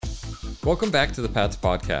Welcome back to the Pats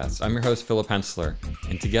Podcast. I'm your host, Philip Hensler,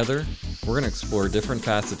 and together, we're going to explore different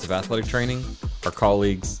facets of athletic training, our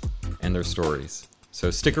colleagues, and their stories.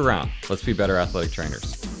 So stick around. Let's be better athletic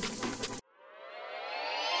trainers.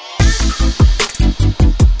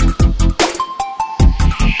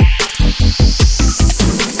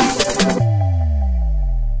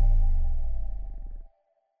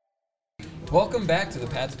 Welcome back to the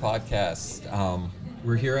Pats Podcast.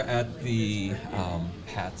 We're here at the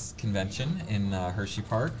Pats convention in Hershey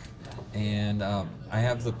Park, and I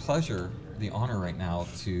have the pleasure, the honor right now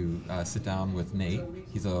to sit down with Nate.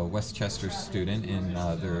 He's a Westchester student in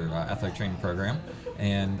their athletic training program.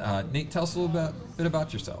 And Nate, tell us a little bit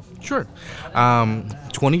about yourself. Sure.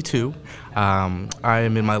 22. I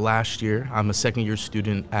am in my last year. I'm a second-year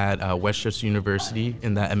student at Westchester University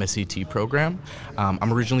in the MSAT program.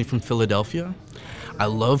 I'm originally from Philadelphia. I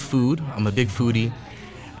love food. I'm a big foodie.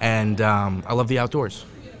 And I love the outdoors.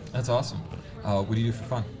 That's awesome. What do you do for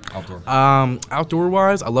fun outdoor?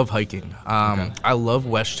 Outdoor-wise, I love hiking. Okay. I love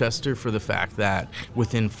Westchester for the fact that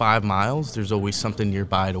within 5 miles, there's always something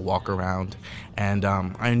nearby to walk around. And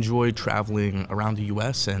I enjoy traveling around the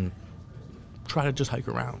U.S. and try to just hike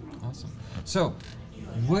around. Awesome. So,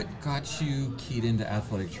 what got you keyed into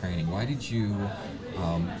athletic training? Why did you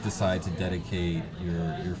decide to dedicate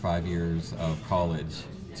your 5 years of college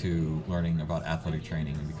to learning about athletic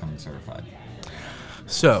training and becoming certified?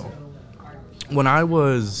 So, when I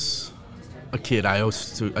was a kid, I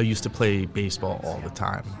used to play baseball all the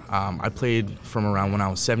time. I played from around when I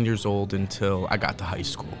was 7 years old until I got to high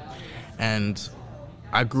school. And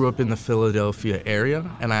I grew up in the Philadelphia area,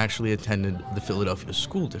 and I actually attended the Philadelphia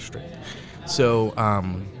School District. So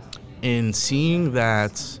in seeing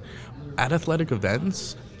that at athletic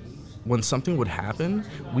events, when something would happen,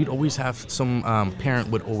 we'd always have some parent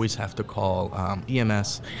would always have to call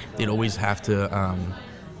EMS. They'd always have to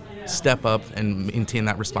step up and maintain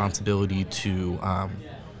that responsibility to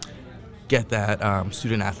get that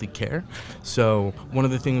student-athlete care. So one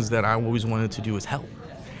of the things that I always wanted to do is help.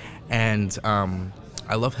 And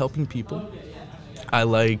I love helping people. I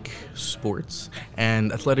like sports.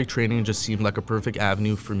 And athletic training just seemed like a perfect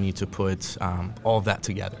avenue for me to put all of that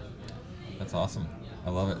together. That's awesome. I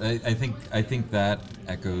love it. I think that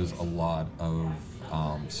echoes a lot of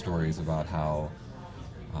stories about how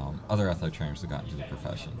other athletic trainers have gotten into the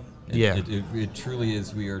profession. It truly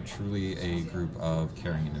is. We are truly a group of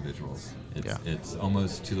caring individuals. It's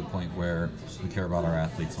almost to the point where we care about our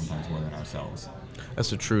athletes sometimes more than ourselves. That's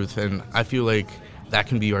the truth, and I feel like that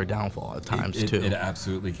can be our downfall at times too. It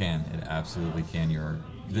absolutely can. It absolutely can. You're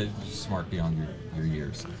smart beyond your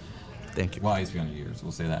years. Thank you. Wise beyond your years.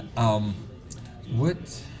 We'll say that.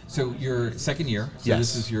 So your second year, so Yes.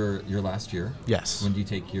 This is your last year. Yes. When do you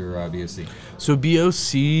take your BOC? So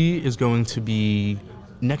BOC is going to be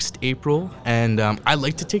next April, and I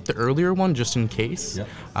like to take the earlier one just in case. Yep.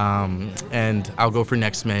 And I'll go for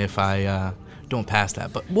next May if I don't pass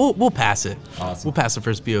that, but we'll pass it. Awesome. We'll pass the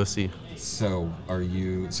first BOC. So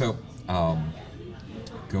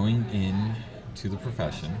going in to the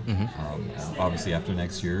profession, obviously after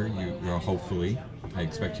next year, you'll hopefully, I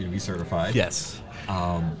expect you to be certified. Yes.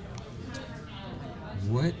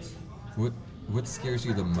 What scares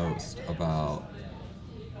you the most about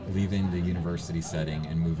leaving the university setting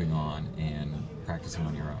and moving on and practicing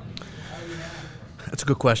on your own? That's a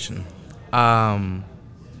good question. The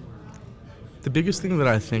biggest thing that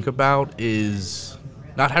I think about is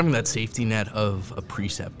not having that safety net of a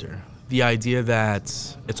preceptor. The idea that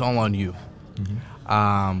it's all on you.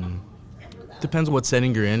 Depends what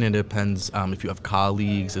setting you're in. It depends if you have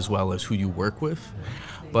colleagues as well as who you work with.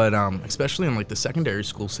 But especially in like the secondary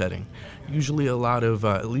school setting, usually a lot of,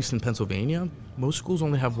 at least in Pennsylvania, most schools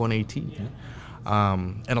only have one AT.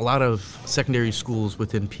 And a lot of secondary schools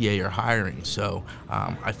within PA are hiring. So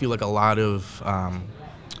I feel like a lot of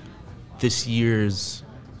this year's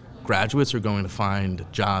graduates are going to find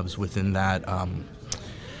jobs within that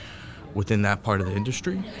part of the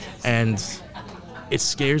industry. And it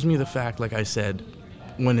scares me the fact, like I said,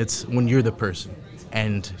 when you're the person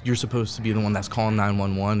and you're supposed to be the one that's calling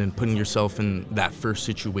 911 and putting yourself in that first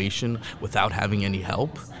situation without having any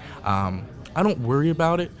help. I don't worry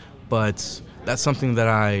about it, but that's something that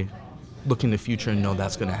I look in the future and know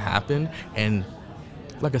that's going to happen. And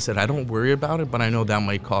like I said, I don't worry about it, but I know that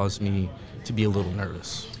might cause me to be a little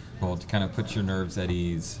nervous. Well, to kind of put your nerves at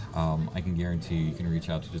ease, I can guarantee you can reach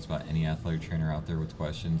out to just about any athletic trainer out there with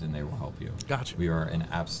questions, and they will help you. Gotcha. We are an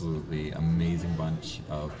absolutely amazing bunch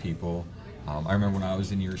of people. I remember when I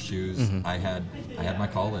was in your shoes, I had my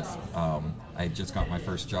call list. I had just got my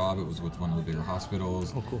first job. It was with one of the bigger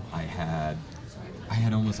hospitals. Oh, cool. I had I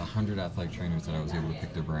had almost 100 athletic trainers that I was able to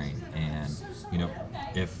pick their brain. And, you know,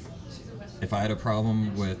 if I had a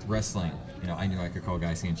problem with wrestling, you know, I knew I could call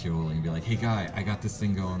Guy Sanchioli and be like, hey, Guy, I got this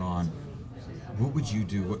thing going on. What would you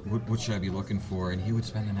do? What should I be looking for? And he would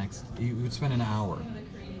spend an hour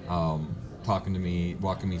talking to me,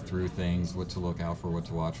 walking me through things, what to look out for, what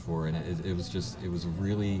to watch for. And it was a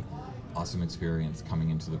really awesome experience coming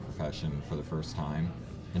into the profession for the first time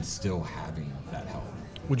and still having that help.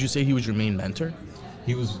 Would you say he was your main mentor?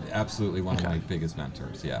 He was absolutely one of my biggest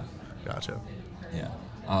mentors, yeah. Gotcha. Yeah.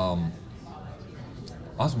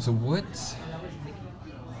 Awesome. So what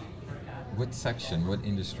section, what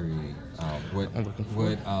industry,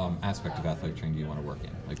 what aspect of athletic training do you want to work in?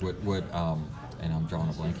 Like what and I'm drawing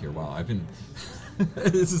a blank here. Wow, I've been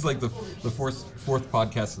this is like the fourth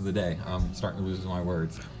podcast of the day. I'm starting to lose my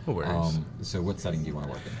words. No worries. So what setting do you want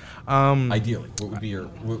to work in? Ideally, what would be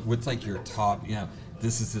what's like your top, you know,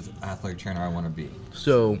 this is the athletic trainer I want to be?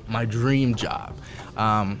 So my dream job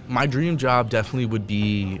definitely would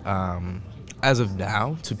be, as of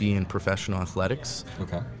now, to be in professional athletics.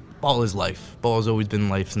 Okay. Ball is life. Ball has always been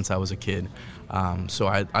life since I was a kid. So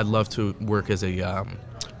I'd love to work as a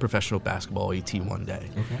professional basketball AT one day.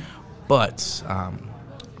 Okay. But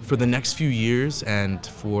for the next few years and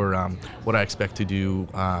for what I expect to do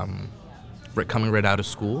coming right out of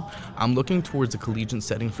school, I'm looking towards a collegiate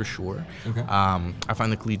setting for sure. Okay. I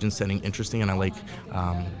find the collegiate setting interesting, and I like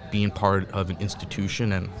being part of an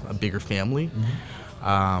institution and a bigger family.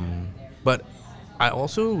 Mm-hmm. But I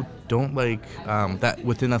also don't like that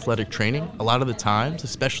within athletic training. A lot of the times,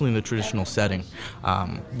 especially in the traditional setting,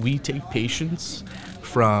 we take patients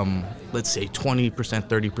from, let's say, 20%,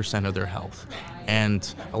 30% of their health.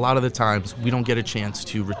 And a lot of the times, we don't get a chance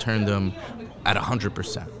to return them at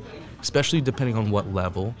 100%. Especially depending on what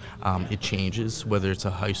level it changes, whether it's a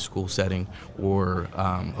high school setting or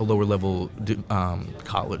a lower level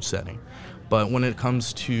college setting. But when it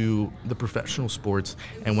comes to the professional sports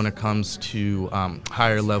and when it comes to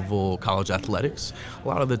higher level college athletics, a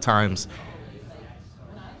lot of the times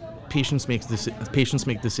patients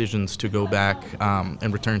make decisions to go back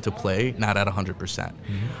and return to play, not at 100%.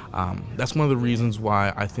 Mm-hmm. That's one of the reasons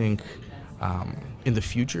why I think in the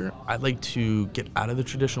future, I'd like to get out of the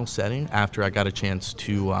traditional setting after I got a chance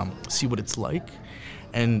to see what it's like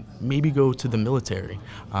and maybe go to the military.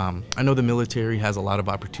 I know the military has a lot of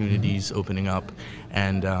opportunities opening up,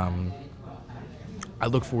 and I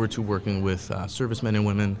look forward to working with servicemen and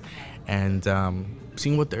women and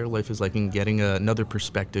seeing what their life is like and getting another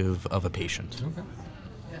perspective of a patient. Okay.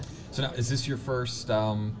 So now, is this your first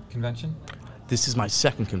convention? This is my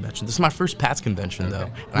second convention. This is my first PATS convention, though.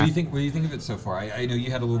 What do you think? What do you think of it so far? I know you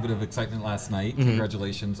had a little bit of excitement last night. Mm-hmm.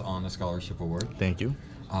 Congratulations on the scholarship award. Thank you.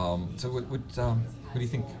 So what do you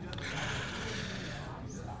think?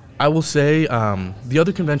 I will say the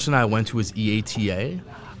other convention I went to was EATA.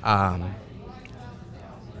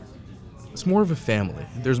 It's more of a family.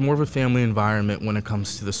 There's more of a family environment when it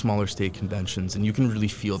comes to the smaller state conventions, and you can really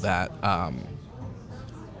feel that.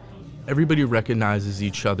 Everybody recognizes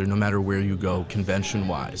each other no matter where you go,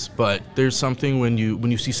 convention-wise. But there's something when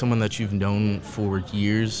you see someone that you've known for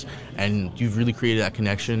years and you've really created that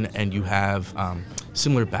connection and you have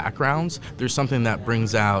similar backgrounds, there's something that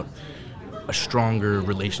brings out a stronger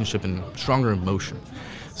relationship and stronger emotion.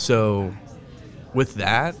 So with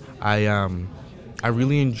that, I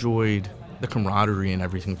really enjoyed the camaraderie and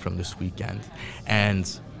everything from this weekend.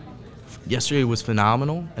 And yesterday was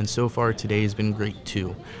phenomenal, and so far today has been great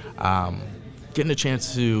too. Getting a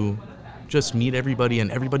chance to just meet everybody,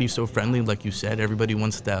 and everybody's so friendly, like you said. Everybody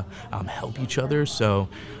wants to help each other, so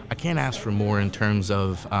I can't ask for more in terms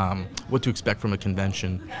of what to expect from a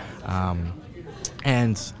convention.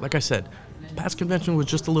 And like I said, past convention was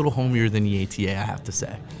just a little homier than EATA, I have to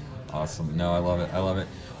say. Awesome. No, I love it.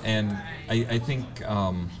 And I think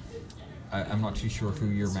I'm not too sure who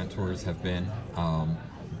your mentors have been,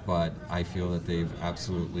 but I feel that they've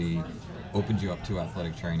absolutely opened you up to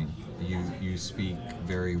athletic training. You speak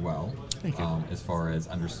very well. Thank you. As far as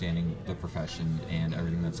understanding the profession and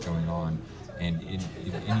everything that's going on, and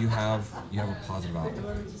you have a positive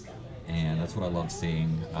outlook, and that's what I love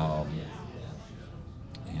seeing.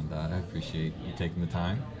 And I appreciate you taking the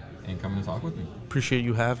time and coming to talk with me. Appreciate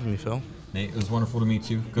you having me, Phil. Nate, it was wonderful to meet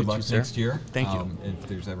you. Good luck next year. Thank you. If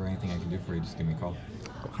there's ever anything I can do for you, just give me a call.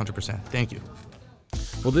 100%. Thank you.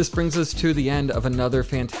 Well, this brings us to the end of another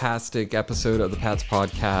fantastic episode of the Pats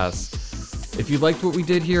Podcast. If you liked what we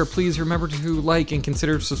did here, please remember to like and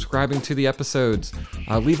consider subscribing to the episodes.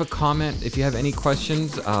 Leave a comment if you have any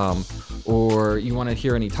questions, or you want to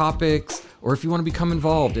hear any topics, or if you want to become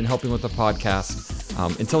involved in helping with the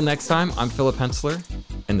podcast. Until next time, I'm Philip Hensler,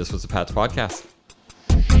 and this was the Pats Podcast.